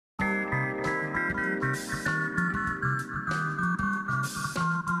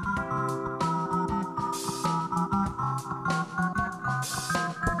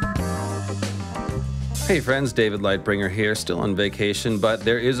Hey friends, David Lightbringer here, still on vacation, but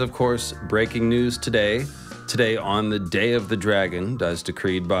there is of course breaking news today. Today on the Day of the Dragon, as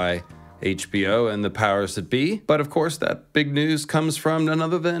decreed by HBO and the powers that be. But of course that big news comes from none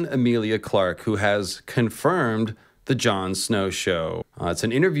other than Emilia Clarke, who has confirmed the Jon Snow show. It's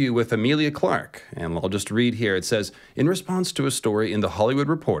an interview with Emilia Clarke, and I'll just read here. It says, in response to a story in The Hollywood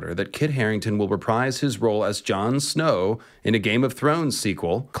Reporter that Kit Harington will reprise his role as Jon Snow in a Game of Thrones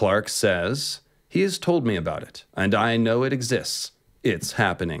sequel, Clarke says, he has told me about it, and I know it exists. It's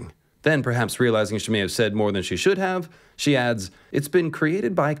happening. Then, perhaps realizing she may have said more than she should have, she adds, it's been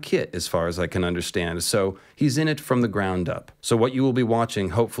created by Kit, as far as I can understand, so he's in it from the ground up. So what you will be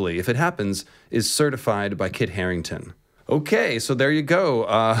watching, hopefully, if it happens, is certified by Kit Harington. Okay, so there you go.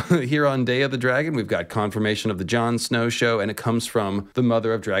 Here on Day of the Dragon, we've got confirmation of the Jon Snow show, and it comes from the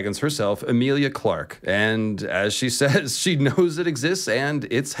mother of dragons herself, Emilia Clarke. And as she says, she knows it exists and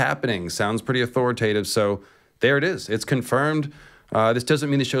it's happening. Sounds pretty authoritative, so there it is. It's confirmed. This doesn't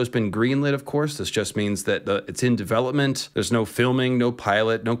mean the show's been greenlit, of course. This just means that it's in development. There's no filming, no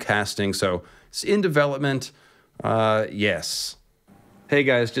pilot, no casting, so it's in development. Yes. Hey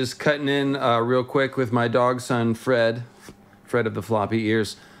guys, just cutting in real quick with my dog son, Fred of the floppy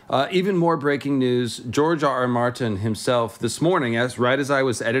ears. Even more breaking news, George R.R. Martin himself this morning, right as I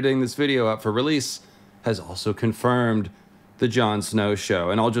was editing this video up for release, has also confirmed the Jon Snow show.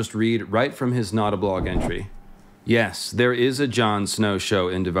 And I'll just read right from his Not a Blog entry. Yes, there is a Jon Snow show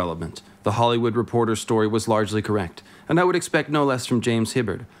in development. The Hollywood Reporter story was largely correct, and I would expect no less from James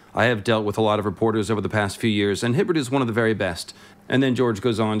Hibbard. I have dealt with a lot of reporters over the past few years, and Hibbard is one of the very best. And then George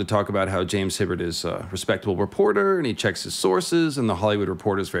goes on to talk about how James Hibbard is a respectable reporter, and he checks his sources, and the Hollywood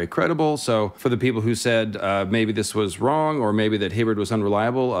Reporter is very credible. So for the people who said maybe this was wrong, or maybe that Hibbard was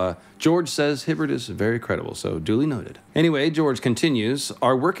unreliable, George says Hibbard is very credible, so duly noted. Anyway, George continues,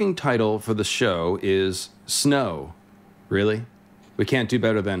 our working title for the show is Snow. Really? We can't do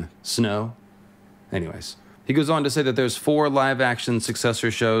better than Snow? Anyways. He goes on to say that there's 4 live-action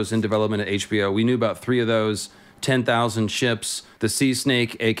successor shows in development at HBO. We knew about 3 of those. 10,000 Ships, The Sea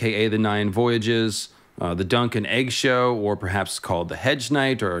Snake, a.k.a. The 9 Voyages, The Dunk and Egg Show, or perhaps called The Hedge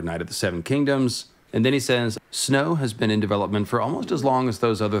Knight or Night of the Seven Kingdoms. And then he says, Snow has been in development for almost as long as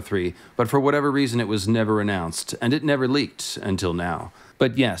those other 3, but for whatever reason it was never announced, and it never leaked until now.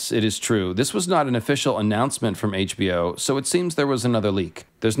 But yes, it is true. This was not an official announcement from HBO, so it seems there was another leak.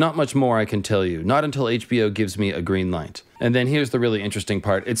 There's not much more I can tell you, not until HBO gives me a green light. And then here's the really interesting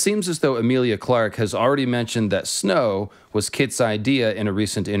part. It seems as though Emilia Clarke has already mentioned that Snow was Kit's idea in a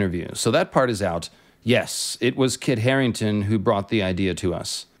recent interview. So that part is out. Yes, it was Kit Harington who brought the idea to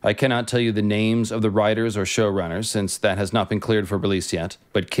us. I cannot tell you the names of the writers or showrunners, since that has not been cleared for release yet,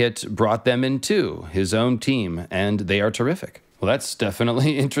 but Kit brought them in too, his own team, and they are terrific. Well, that's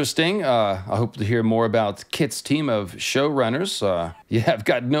definitely interesting. I hope to hear more about Kit's team of showrunners. Yeah, I've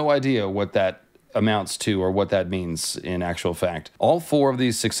got no idea what that amounts to or what that means in actual fact. All 4 of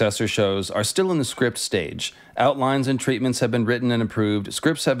these successor shows are still in the script stage. Outlines and treatments have been written and approved,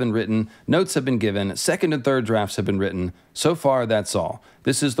 scripts have been written, notes have been given, second and third drafts have been written. So far, that's all.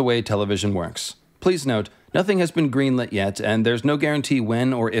 This is the way television works. Please note, nothing has been greenlit yet, and there's no guarantee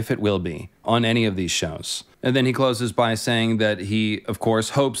when or if it will be on any of these shows. And then he closes by saying that he, of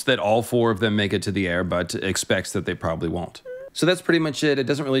course, hopes that all 4 of them make it to the air, but expects that they probably won't. So that's pretty much it. It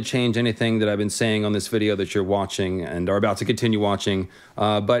doesn't really change anything that I've been saying on this video that you're watching and are about to continue watching,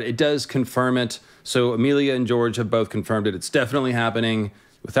 but it does confirm it. So Emilia and George have both confirmed it. It's definitely happening,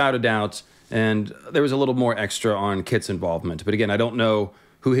 without a doubt, and there was a little more extra on Kit's involvement. But again, I don't know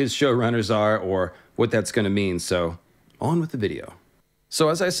who his showrunners are or what that's going to mean, so on with the video. So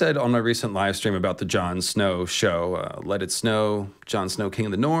as I said on my recent live stream about the Jon Snow show, Let It Snow, Jon Snow King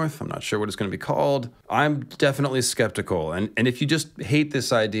of the North, I'm not sure what it's going to be called. I'm definitely skeptical, and if you just hate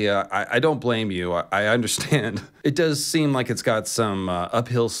this idea, I don't blame you, I understand. It does seem like it's got some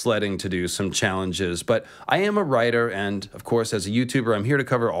uphill sledding to do, some challenges, but I am a writer, and of course as a YouTuber, I'm here to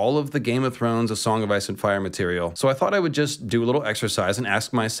cover all of the Game of Thrones, A Song of Ice and Fire material, so I thought I would just do a little exercise and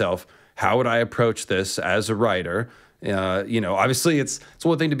ask myself, how would I approach this as a writer? You know, obviously it's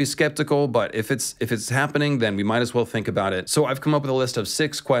one thing to be skeptical, but if it's happening, then we might as well think about it. So I've come up with a list of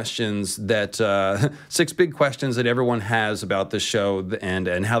 6 questions that 6 big questions that everyone has about this show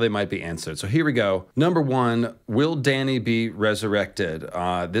and how they might be answered. So here we go. Number 1, will Dany be resurrected?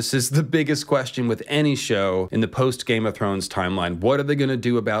 This is the biggest question with any show in the post Game of Thrones timeline. What are they going to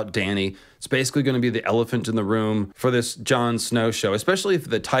do about Dany? It's basically going to be the elephant in the room for this Jon Snow show, especially if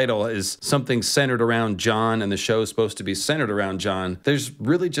the title is something centered around Jon and the show is supposed to be centered around Jon. There's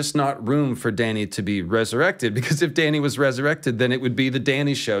really just not room for Dany to be resurrected, because if Dany was resurrected, then it would be the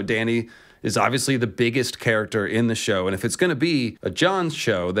Dany show. Dany is obviously the biggest character in the show. And if it's going to be a Jon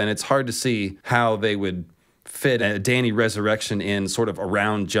show, then it's hard to see how they would fit a Dany resurrection in sort of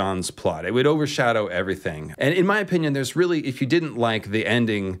around Jon's plot. It would overshadow everything. And in my opinion, there's really, if you didn't like the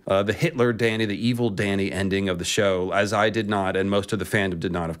ending, the Hitler Dany, the evil Dany ending of the show, as I did not, and most of the fandom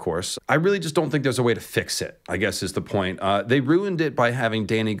did not, of course, I really just don't think there's a way to fix it, I guess is the point. They ruined it by having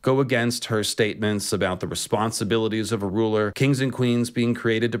Dany go against her statements about the responsibilities of a ruler, kings and queens being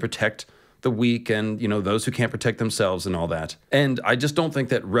created to protect the weak and, you know, those who can't protect themselves and all that. And I just don't think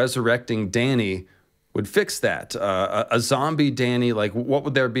that resurrecting Dany would fix that. A zombie Dany, like, what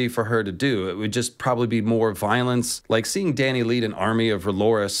would there be for her to do? It would just probably be more violence. Like seeing Dany lead an army of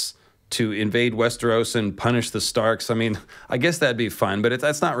R'hllorys to invade Westeros and punish the Starks. I mean, I guess that'd be fun, but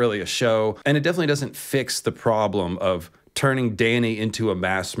that's not really a show. And it definitely doesn't fix the problem of turning Dany into a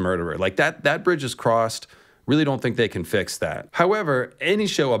mass murderer. Like that bridge is crossed. Really don't think they can fix that. However, any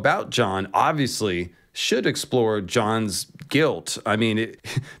show about Jon obviously should explore Jon's guilt. I mean,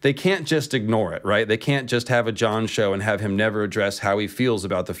 they can't just ignore it, right? They can't just have a Jon show and have him never address how he feels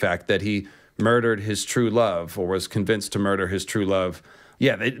about the fact that he murdered his true love or was convinced to murder his true love.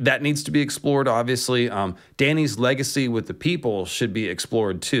 Yeah, that needs to be explored, obviously. Dany's legacy with the people should be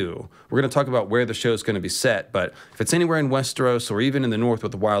explored too. We're going to talk about where the show's going to be set, but if it's anywhere in Westeros or even in the north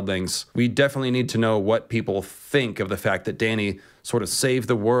with the wildlings, we definitely need to know what people think of the fact that Dany sort of saved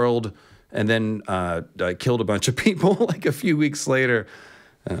the world and then killed a bunch of people like a few weeks later.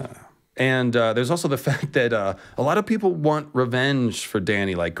 And there's also the fact that a lot of people want revenge for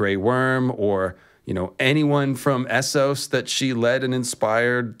Dany, like Grey Worm or, you know, anyone from Essos that she led and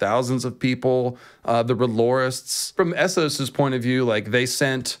inspired thousands of people. The R'hllorists, from Essos's point of view, like they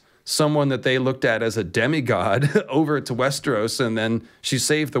sent someone that they looked at as a demigod over to Westeros, and then she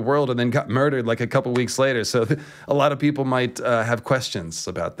saved the world and then got murdered like a couple weeks later. So a lot of people might have questions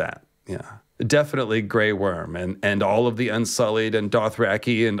about that. Yeah, definitely Grey Worm and all of the Unsullied and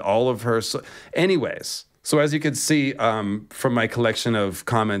Dothraki and all of her. Anyways, so as you can see from my collection of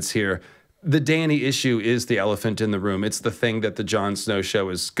comments here, the Dany issue is the elephant in the room. It's the thing that the Jon Snow show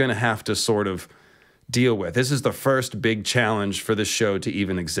is going to have to sort of deal with. This is the first big challenge for this show to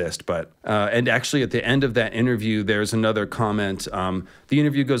even exist. But and actually at the end of that interview, there's another comment. The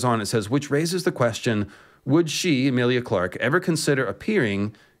interview goes on, it says, which raises the question, would she, Emilia Clarke, ever consider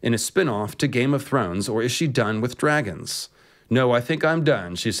appearing in a spin-off to Game of Thrones, or is she done with dragons? No, I think I'm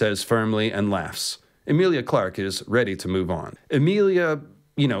done, she says firmly and laughs. Emilia Clarke is ready to move on. Emilia,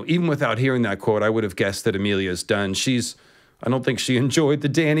 you know, even without hearing that quote, I would have guessed that Emilia's done. I don't think she enjoyed the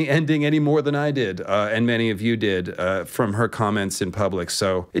Dany ending any more than I did, and many of you did from her comments in public.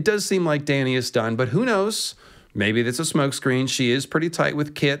 So it does seem like Dany is done, but who knows? Maybe that's a smokescreen. She is pretty tight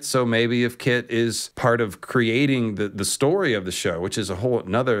with Kit, so maybe if Kit is part of creating the story of the show, which is a whole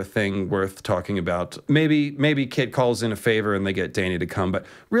another thing worth talking about, maybe Kit calls in a favor and they get Dany to come. But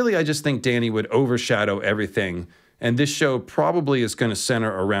really, I just think Dany would overshadow everything. And this show probably is going to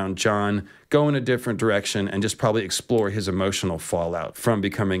center around Jon, go in a different direction, and just probably explore his emotional fallout from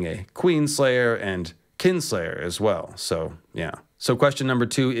becoming a Queenslayer and Kinslayer as well. So, yeah. So question number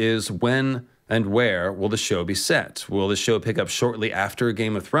 2 is, when and where will the show be set? Will the show pick up shortly after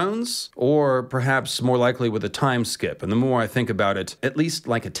Game of Thrones? Or perhaps more likely with a time skip? And the more I think about it, at least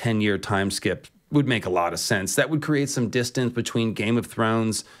like a 10-year time skip would make a lot of sense. That would create some distance between Game of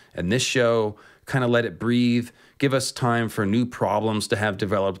Thrones and this show, kind of let it breathe, give us time for new problems to have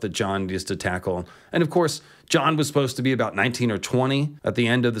developed that Jon needs to tackle. And of course, Jon was supposed to be about 19 or 20 at the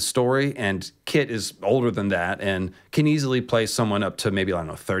end of the story, and Kit is older than that and can easily play someone up to maybe, I don't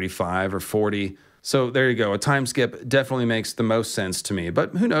know, 35 or 40. So there you go. A time skip definitely makes the most sense to me.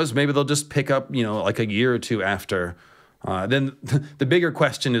 But who knows? Maybe they'll just pick up, you know, like a year or two after. Then the bigger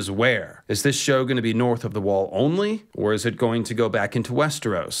question is where? Is this show going to be north of the Wall only, or is it going to go back into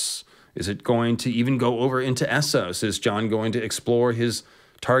Westeros? Is it going to even go over into Essos? Is Jon going to explore his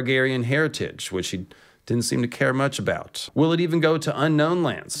Targaryen heritage, which he didn't seem to care much about? Will it even go to unknown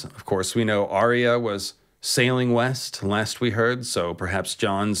lands? Of course, we know Arya was sailing west, last we heard, so perhaps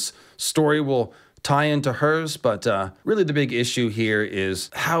Jon's story will tie into hers, but really the big issue here is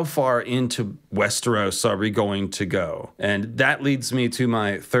how far into Westeros are we going to go? And that leads me to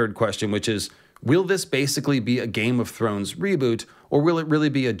my third question, which is, will this basically be a Game of Thrones reboot, or will it really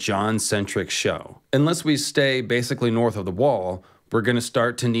be a Jon-centric show? Unless we stay basically north of the Wall, we're going to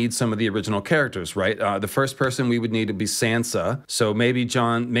start to need some of the original characters, right? The first person we would need to be Sansa. So maybe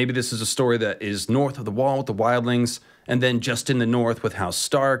this is a story that is north of the Wall with the wildlings, and then just in the north with House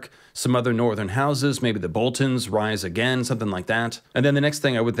Stark, some other northern houses, maybe the Boltons rise again, something like that. And then the next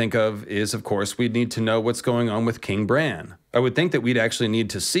thing I would think of is, of course, we'd need to know what's going on with King Bran. I would think that we'd actually need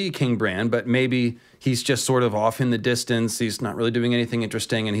to see King Bran, but maybe he's just sort of off in the distance. He's not really doing anything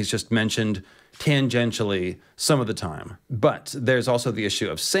interesting, and he's just mentioned tangentially some of the time. But there's also the issue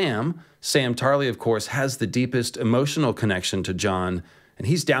of Sam. Sam Tarly, of course, has the deepest emotional connection to Jon, and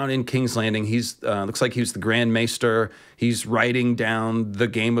he's down in King's Landing. He's looks like he's the Grand Maester. He's writing down the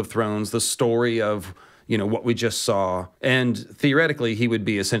Game of Thrones, the story of what we just saw. And theoretically, he would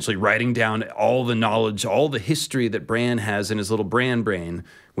be essentially writing down all the knowledge, all the history that Bran has in his little Bran brain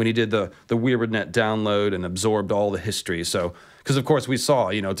when he did the WeirdNet download and absorbed all the history. So, because of course we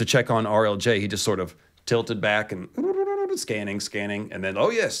saw, to check on RLJ, he just sort of tilted back and scanning, and then,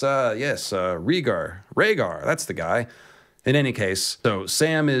 Rhaegar, that's the guy. In any case, so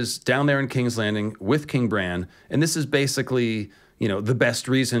Sam is down there in King's Landing with King Bran, and this is basically the best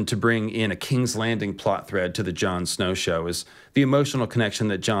reason to bring in a King's Landing plot thread to the Jon Snow show is the emotional connection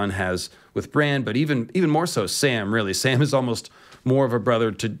that Jon has with Bran, but even more so Sam, really. Sam is almost more of a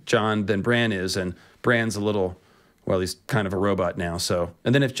brother to Jon than Bran is, and Bran's a little, well, he's kind of a robot now, so.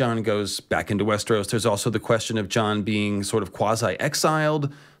 And then if Jon goes back into Westeros, there's also the question of Jon being sort of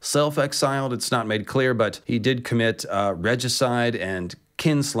quasi-exiled, self-exiled. It's not made clear, but he did commit regicide and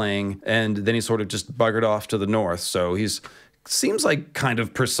kinslaying, and then he sort of just buggered off to the north, so seems like kind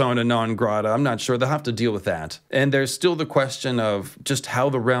of persona non grata. I'm not sure. They'll have to deal with that. And there's still the question of just how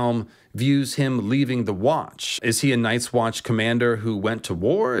the realm views him leaving the Watch. Is he a Night's Watch commander who went to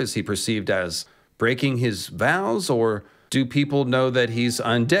war? Is he perceived as breaking his vows? Or do people know that he's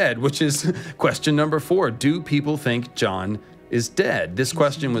undead? Which is question number 4. Do people think Jon is dead? This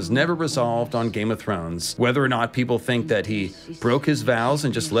question was never resolved on Game of Thrones. Whether or not people think that he broke his vows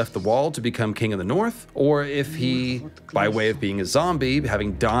and just left the wall to become King of the North, or if he, by way of being a zombie,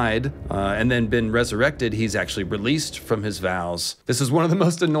 having died and then been resurrected, he's actually released from his vows. This is one of the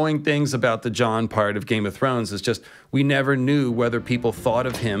most annoying things about the Jon part of Game of Thrones, is just we never knew whether people thought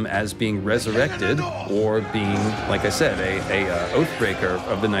of him as being resurrected or being, like I said, a oathbreaker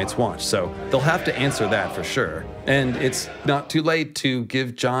of the Night's Watch. So they'll have to answer that for sure. And it's not too late to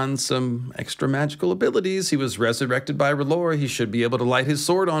give Jon some extra magical abilities. He was resurrected by R'hllor. He should be able to light his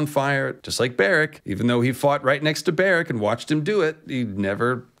sword on fire, just like Beric. Even though he fought right next to Beric and watched him do it, he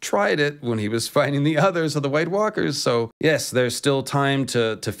never tried it when he was fighting the others of the White Walkers. So yes, there's still time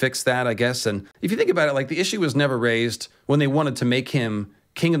to fix that, I guess. And if you think about it, like, the issue was never raised when they wanted to make him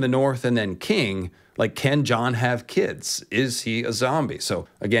King of the North and then king. Like, can Jon have kids? Is he a zombie? So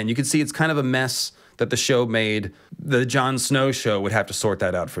again, you can see it's kind of a mess that the show made. The Jon Snow show would have to sort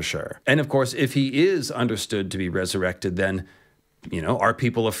that out for sure. And of course, if he is understood to be resurrected, then, are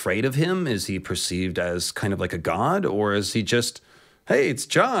people afraid of him? Is he perceived as kind of like a god? Or is he just, hey, it's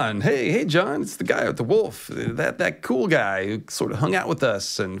Jon. Hey, Jon, it's the guy with the wolf. That cool guy who sort of hung out with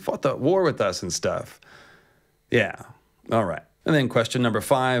us and fought the war with us and stuff. Yeah, all right. And then question number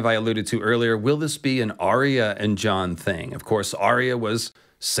 5, I alluded to earlier, will this be an Arya and Jon thing? Of course, Arya was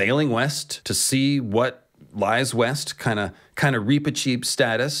sailing west to see what lies west, kind of Reaper-cheap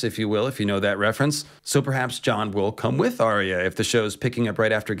status, if you will, if you know that reference. So perhaps Jon will come with Arya. If the show's picking up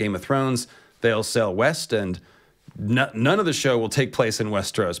right after Game of Thrones, they'll sail west, and none of the show will take place in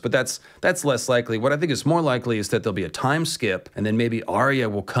Westeros, but that's less likely. What I think is more likely is that there'll be a time skip, and then maybe Arya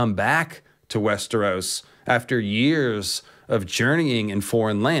will come back to Westeros after years of journeying in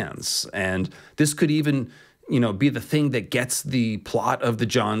foreign lands. And this could even be the thing that gets the plot of the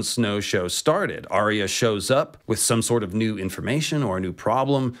Jon Snow show started. Arya shows up with some sort of new information or a new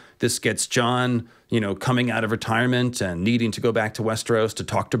problem. This gets Jon, coming out of retirement and needing to go back to Westeros to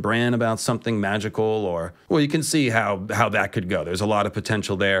talk to Bran about something magical, or, well, you can see how that could go. There's a lot of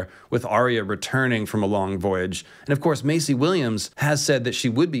potential there with Arya returning from a long voyage. And of course, Maisie Williams has said that she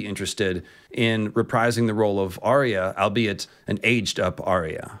would be interested in reprising the role of Arya, albeit an aged-up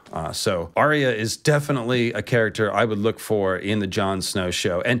Arya. So Arya is definitely a character I would look for in the Jon Snow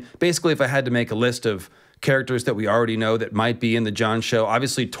show. And basically, if I had to make a list of characters that we already know that might be in the Jon show,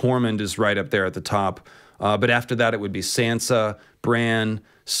 obviously Tormund is right up there at the top. But after that, it would be Sansa, Bran,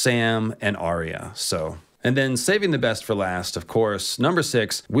 Sam, and Arya. So, and then saving the best for last, of course, number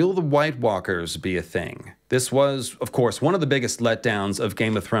 6, will the White Walkers be a thing? This was, of course, one of the biggest letdowns of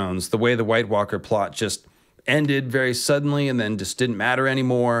Game of Thrones, the way the White Walker plot just ended very suddenly and then just didn't matter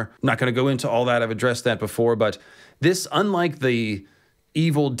anymore. I'm not going to go into all that. I've addressed that before, but this, unlike the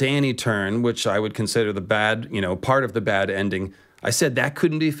evil Dany turn, which I would consider the bad, part of the bad ending, I said that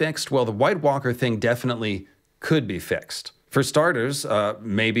couldn't be fixed. Well, the White Walker thing definitely could be fixed. For starters,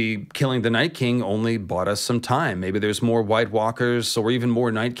 maybe killing the Night King only bought us some time. Maybe there's more White Walkers or even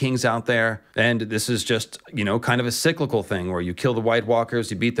more Night Kings out there. And this is just, kind of a cyclical thing where you kill the White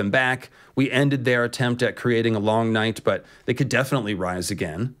Walkers, you beat them back. We ended their attempt at creating a long night, but they could definitely rise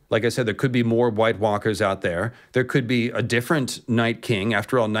again. Like I said, there could be more White Walkers out there. There could be a different Night King.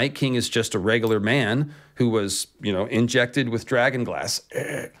 After all, Night King is just a regular man who was, injected with dragon glass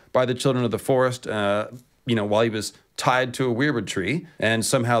by the Children of the Forest, while he was tied to a weirwood tree, and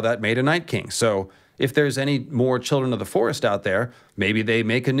somehow that made a Night King. So if there's any more Children of the Forest out there, maybe they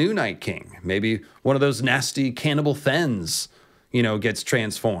make a new Night King. Maybe one of those nasty cannibal Thens, gets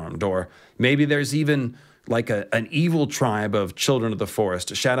transformed. Or maybe there's even like an evil tribe of Children of the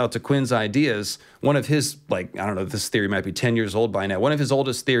Forest. Shout out to Quinn's Ideas. One of his, I don't know, this theory might be 10 years old by now. One of his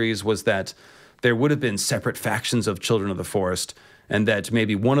oldest theories was that there would have been separate factions of Children of the Forest, and that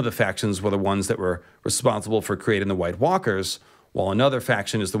maybe one of the factions were the ones that were responsible for creating the White Walkers, while another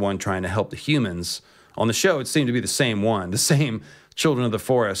faction is the one trying to help the humans. On the show, it seemed to be the same one, the same Children of the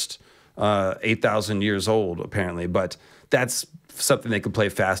Forest, 8,000 years old, apparently. But that's something they could play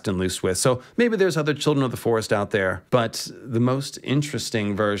fast and loose with. So maybe there's other Children of the Forest out there. But the most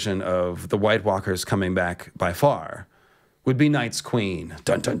interesting version of the White Walkers coming back by far would be Night's Queen.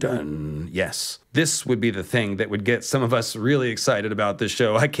 Dun, dun, dun. Yes. This would be the thing that would get some of us really excited about this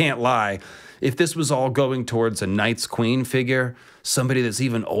show. I can't lie. If this was all going towards a Night's Queen figure, somebody that's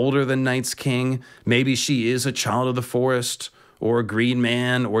even older than Night's King, maybe she is a child of the forest, or a green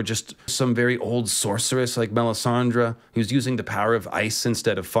man, or just some very old sorceress like Melisandre, who's using the power of ice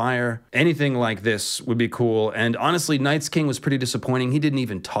instead of fire. Anything like this would be cool. And honestly, Night's King was pretty disappointing. He didn't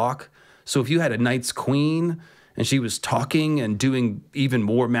even talk. So if you had a Night's Queen and she was talking and doing even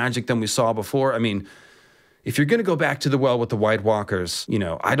more magic than we saw before, I mean, if you're going to go back to the well with the White Walkers,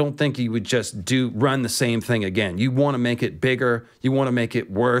 I don't think you would just run the same thing again. You want to make it bigger. You want to make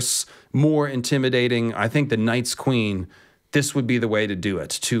it worse, more intimidating. I think the Night's Queen, this would be the way to do it,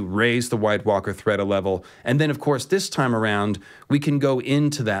 to raise the White Walker threat a level. And then, of course, this time around, we can go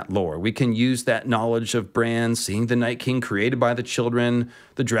into that lore. We can use that knowledge of Bran, seeing the Night King created by the children,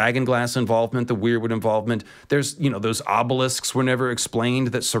 the dragon glass involvement, the weirwood involvement. There's, those obelisks were never explained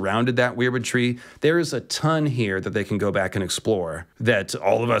that surrounded that weirwood tree. There is a ton here that they can go back and explore that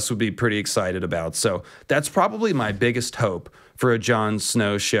all of us would be pretty excited about. So that's probably my biggest hope for a Jon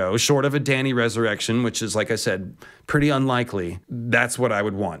Snow show, short of a Dany resurrection, which is, like I said, pretty unlikely. That's what I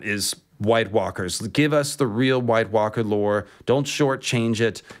would want, is White Walkers. Give us the real White Walker lore. Don't shortchange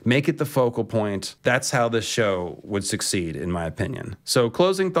it. Make it the focal point. That's how this show would succeed, in my opinion. So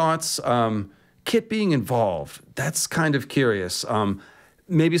closing thoughts, Kit being involved, that's kind of curious.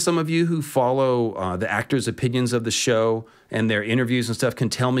 Maybe some of you who follow the actors' opinions of the show and their interviews and stuff can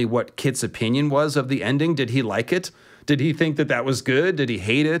tell me what Kit's opinion was of the ending. Did he like it? Did he think that that was good? Did he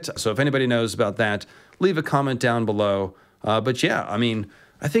hate it? So if anybody knows about that, leave a comment down below. But yeah, I mean,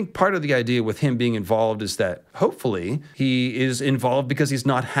 I think part of the idea with him being involved is that hopefully he is involved because he's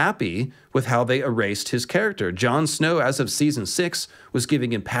not happy with how they erased his character. Jon Snow, as of season 6, was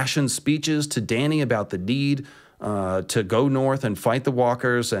giving impassioned speeches to Dany about the need to go north and fight the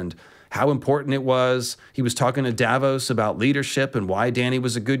walkers and how important it was. He was talking to Davos about leadership and why Dany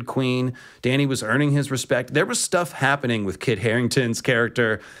was a good queen. Dany was earning his respect. There was stuff happening with Kit Harington's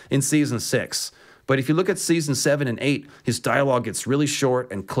character in season 6. But if you look at season 7 and 8, his dialogue gets really short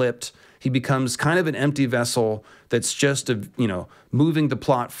and clipped. He becomes kind of an empty vessel that's just, moving the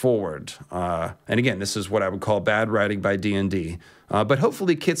plot forward. And again, this is what I would call bad writing by D&D. But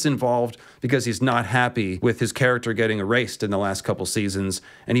hopefully Kit's involved because he's not happy with his character getting erased in the last couple seasons,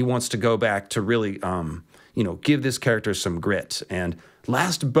 and he wants to go back to really, give this character some grit. And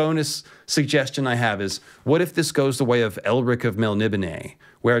last bonus suggestion I have is, what if this goes the way of Elric of Melniboné,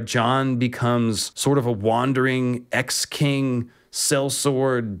 where Jon becomes sort of a wandering ex-king,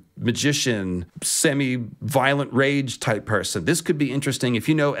 sellsword, magician, semi-violent rage type person? This could be interesting. If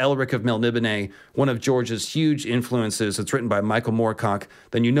you know Elric of Melniboné, one of George's huge influences, it's written by Michael Moorcock,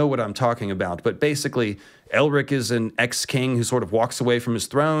 then you know what I'm talking about. But basically, Elric is an ex-king who sort of walks away from his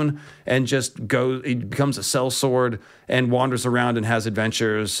throne and he becomes a sellsword and wanders around and has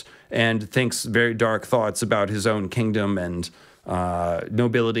adventures and thinks very dark thoughts about his own kingdom and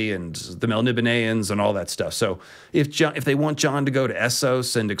nobility and the Melnibonéans and all that stuff. So if they want Jon to go to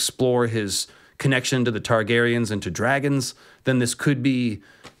Essos and explore his connection to the Targaryens and to dragons, then this could be,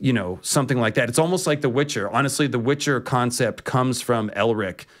 something like that. It's almost like The Witcher. Honestly, the Witcher concept comes from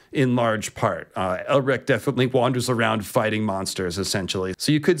Elric in large part. Elric definitely wanders around fighting monsters, essentially.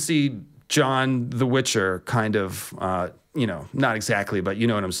 So you could see Jon the Witcher kind of you know, not exactly, but you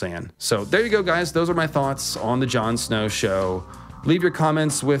know what I'm saying. So there you go, guys. Those are my thoughts on the Jon Snow show. Leave your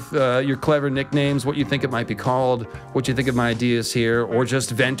comments with your clever nicknames, what you think it might be called, what you think of my ideas here, or just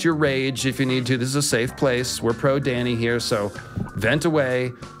vent your rage if you need to. This is a safe place. We're pro Dany here, so vent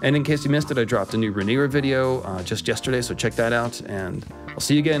away. And in case you missed it, I dropped a new Rhaenyra video just yesterday, so check that out. And I'll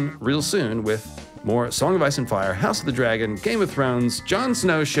see you again real soon with more Song of Ice and Fire, House of the Dragon, Game of Thrones, Jon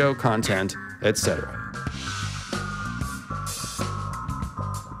Snow show content, etc.